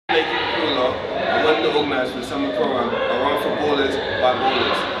to organise for the summer program, a run for ballers by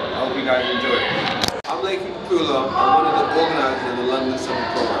ballers. I hope you guys enjoy it. I'm lekan Popoola. I'm one of the organisers of the London summer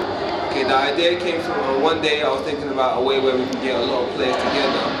program. Okay, the idea came from one day I was thinking about a way where we can get a lot of players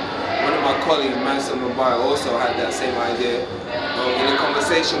together. One of my colleagues, also had that same idea. In a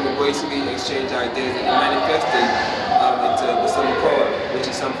conversation, we basically exchanged ideas and manifested into the summer program, which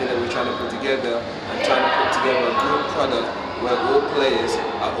is something that we're trying to put together and trying to put together a good product where all players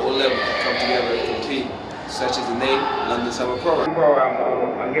at all levels can come together and compete, such as the name London Summer Program.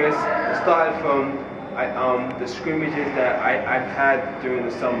 I guess it started from the scrimmages that I've had during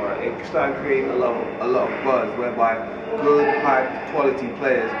the summer. It started creating a lot of buzz, whereby good, high quality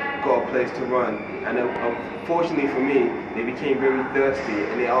players got a place to run. And unfortunately for me, they became very thirsty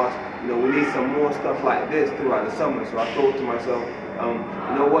and they asked, we need some more stuff like this throughout the summer. So I thought to myself,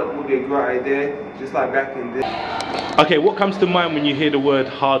 what would be a great idea, just like back in this. Okay, what comes to mind when you hear the word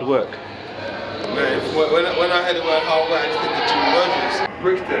hard work? Man, when I heard the word hard work, I just think of Jimmy Rogers.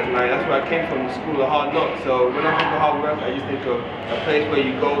 Brixton, man, that's where I came from, the school of hard knocks. So when I think of hard work, I just think of a place where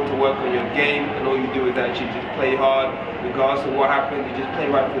you go to work on your game and all you do is actually just play hard. Regardless of what happens, you just play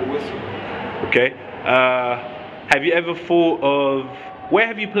right to the whistle. Okay. Have you ever thought of, where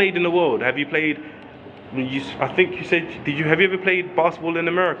have you played in the world? Have you played, I think you said, have you ever played basketball in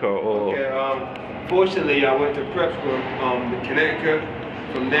America? Or? Okay, fortunately I went to prep school in Connecticut.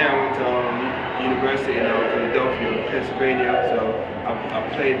 From there I went to university in Philadelphia, Pennsylvania. So I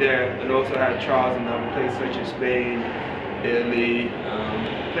played there and also had trials in places such as Spain, Italy,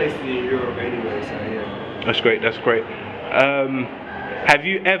 places in Europe anyway, so yeah. That's great, that's great. Have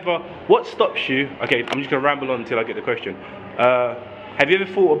you ever, what stops you, okay, I'm just going to ramble on until I get the question. Have you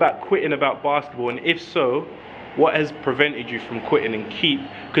ever thought about quitting about basketball, and if so, what has prevented you from quitting and keep,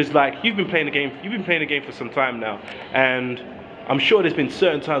 because like you've been playing the game for some time now, and I'm sure there's been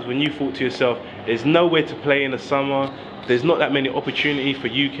certain times when you thought to yourself, there's nowhere to play in the summer, there's not that many opportunities for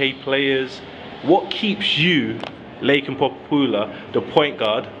UK players. What keeps you, lekan Popoola, the point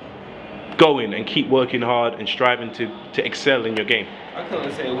guard, going and keep working hard and striving to excel in your game? I can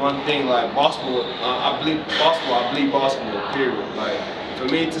only say one thing, like basketball, I bleed basketball, period. Like, for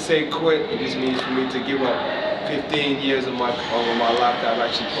me to say quit, it just means for me to give up 15 years of my life that I've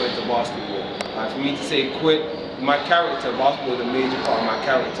actually put into basketball. Like, for me to say quit, my character, basketball is a major part of my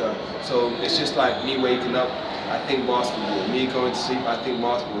character. So it's just like me waking up, I think basketball. Me going to sleep, I think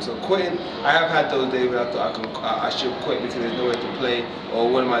basketball. So quitting, I have had those days where I thought I should quit because there's nowhere to play, or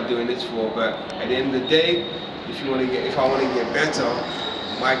what am I doing this for? But at the end of the day, if I want to get better,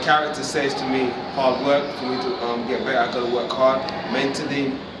 my character says to me, hard work. For me to get better, I gotta work hard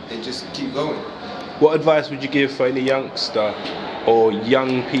mentally and just keep going. What advice would you give for any youngster or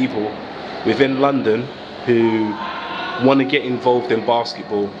young people within London who want to get involved in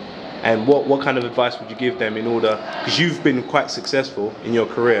basketball, and what kind of advice would you give them in order, because you've been quite successful in your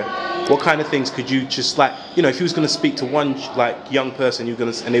career, what kind of things could you just, like, if you was going to speak to one like young person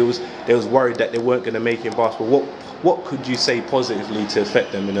and they was worried that they weren't going to make it in basketball, what could you say positively to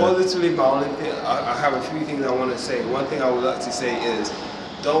affect them? Positively, my only thing, I have a few things I want to say. One thing I would like to say is,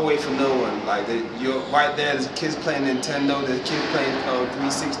 don't wait for no one. Like, you're right there, there's kids playing Nintendo, there's kids playing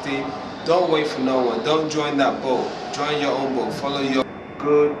 360. Don't wait for no one. Don't join that boat. Join your own boat. Follow your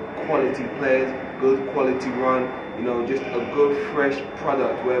good quality players, good quality run, just a good fresh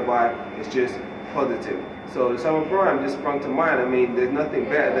product whereby it's just positive. So the summer program just sprung to mind. I mean, there's nothing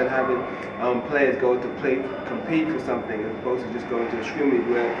better than having players go to compete for something, as opposed to just going to a scrimmage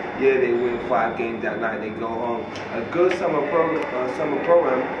where, yeah, they win 5 games that night, they go home. A good summer program,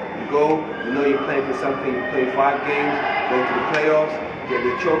 you go, you're playing for something, you play 5 games, go to the playoffs, get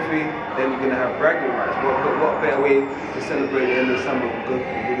the trophy, then you're going to have bragging rights. What better way to celebrate the end of the summer with a good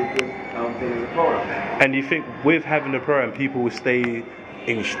thing in the program? And you think with having the program, people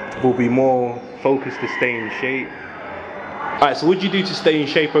will be more focused to stay in shape? Alright, so what do you do to stay in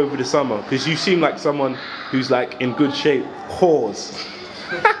shape over the summer? Because you seem like someone who's like in good shape. Pause.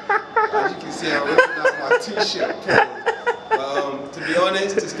 As you can see, I'm looking at my t-shirt. To be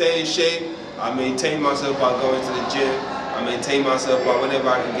honest, to stay in shape, I maintain myself by going to the gym. I maintain myself by whenever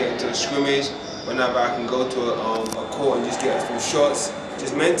I can get into a scrimmage, whenever I can go to a court and just get a few shots.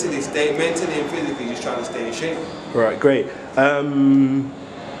 Just mentally and physically, just trying to stay in shape. Right, great.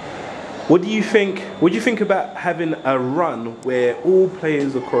 What do you think about having a run where all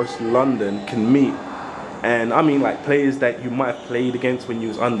players across London can meet? And I mean, like, players that you might have played against when you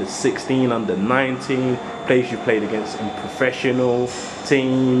was under 16, under 19, players you played against in professional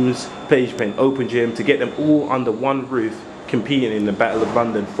teams, players you played in open gym, to get them all under one roof, competing in the Battle of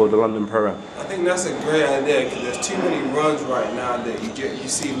London for the London Pro-Am? I think that's a great idea because there's too many runs right now that you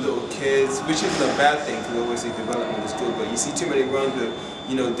see little kids, which isn't a bad thing because obviously development is good, but you see too many runs with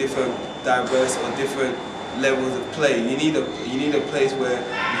different diverse or different levels of play. You need a place where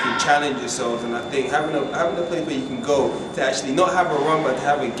you can challenge yourselves, and I think having a place where you can go to actually not have a run but to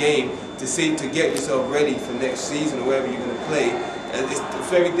have a game to get yourself ready for next season or wherever you're going to play. And it's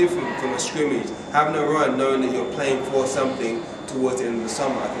very different from a scrimmage. Having a run, knowing that you're playing for something towards the end of the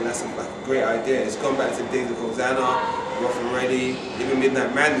summer, I think that's a great idea. It's gone back to the days of Hosanna, Rough and Ready, even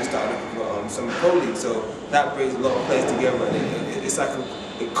Midnight Madness started up some Pro League. So that brings a lot of players together, and it's like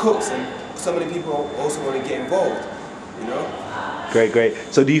it cooks, and so many people also want to get involved. Great.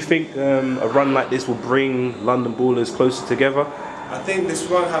 So do you think a run like this will bring London ballers closer together? I think this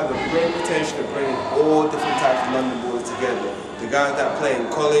run has a great potential to bring all different types of London ballers together. The guys that play in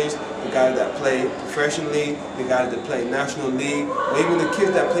college, the guys that play professionally, the guys that play National League, or even the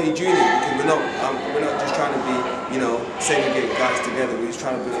kids that play junior. Because we're not just trying to be, segregate guys together. We're just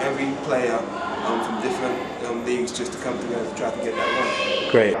trying to bring every player from different leagues just to come together to try to get that run.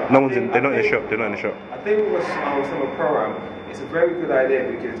 Great. They're not in the shop. They're not in the shop. I think with Summer Pro-Am, it's a very good idea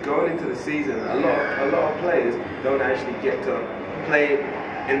because going into the season, a lot of players don't actually get to play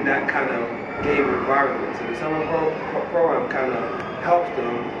in that kind of game environment. So the Summer Pro-Am kind of helps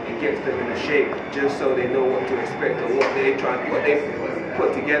them and gets them in a shape just so they know what to expect or what they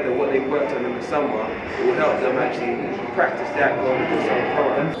put together, what they worked on in the summer. It will help them actually practice that going into the Summer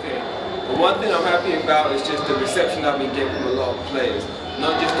Pro-Am. But one thing I'm happy about is just the reception I've been getting from a lot of players.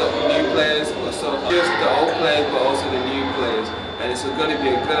 Not just the new players, but just the old players, but also the new players. And it's going to be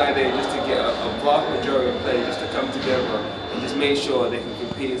a good idea just to get a vast majority of players just to come together and just make sure they can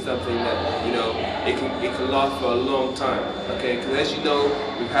compete in something that it can last for a long time. Okay, because as you know,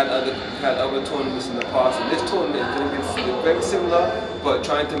 we've had other tournaments in the past, and this tournament is going to be very similar, but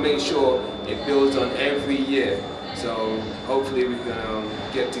trying to make sure it builds on every year. So hopefully we can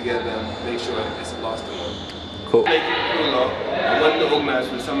get together and make sure it's a lasting one. Cool. I want to organize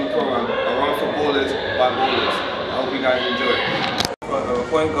for the Summer Pro-Am. I run for ballers by ballers. I hope you guys enjoy it. I'm a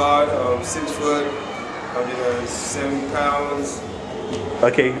point guard, 6 foot, 170 pounds.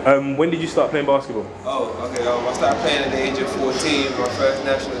 Okay, when did you start playing basketball? Oh, okay, I started playing at the age of 14. My first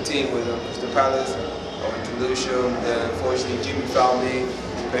national team was Crystal Palace. I went to Lewisham, then unfortunately Jimmy found me.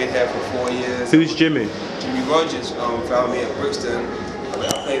 Played here for 4 years. Who's Jimmy? Jimmy Rogers found me at Brixton. I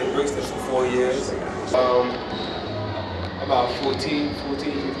played at Brixton for 4 years. About 15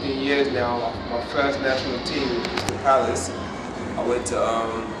 years now. My first national team was Crystal Palace. I went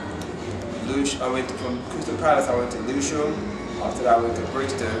to from Crystal Palace. I went to Lewisham. After that, I went to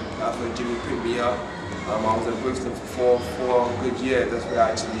Brixton. That's when Jimmy picked me up. I was at Brixton for four good years. That's where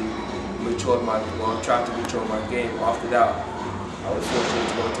I actually tried to mature my game. After that, I was fortunate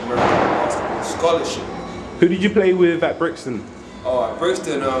to go to American basketball scholarship. Who did you play with at Brixton? Oh, at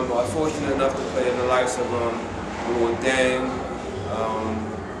Brixton, I was fortunate enough to play in the likes of Lord Deng,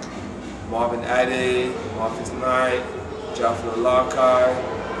 Marvin Ade, Marcus Knight, Jaffa Lakai,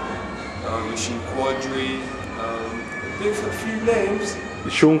 Rasheed Quadri, a few names.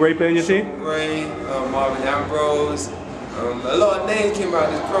 Is Sean Gray playing your team? Sean Gray, Marvin Ambrose. A lot of names came out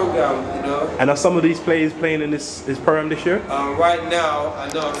of this program, And are some of these players playing in this program this year? Right now, I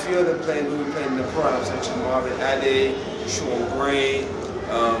know a few of the players who will be playing in the program, such as Marvin Ade, Sean Gray,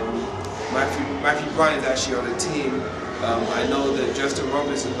 Matthew Bryant is actually on the team. I know that Justin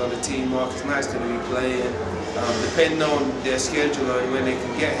Robinson's on the team. Marcus Knight's going to be playing. Depending on their schedule and when they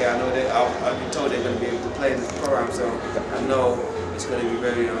can get here, I know that I've been told they're going to be able to play in this program, so I know it's going to be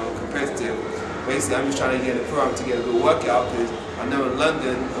very competitive. Basically, I'm just trying to get the program to get a good workout because I know in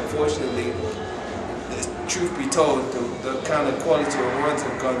London, unfortunately, truth be told, the kind of quality of runs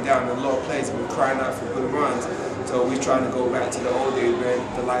have gone down. A lot of players have been crying out for good runs. So we're trying to go back to the old days when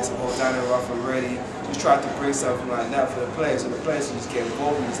the likes of Hosanna, Rough and Ready, just try to bring something like that for the players. So the players can just get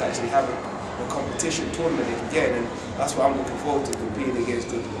involved and just actually have a competition tournament they can get. And that's what I'm looking forward to, competing against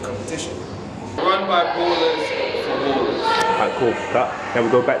good competition. Run by ballers for ballers. Alright, cool. Now we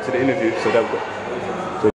go back to the interview. So that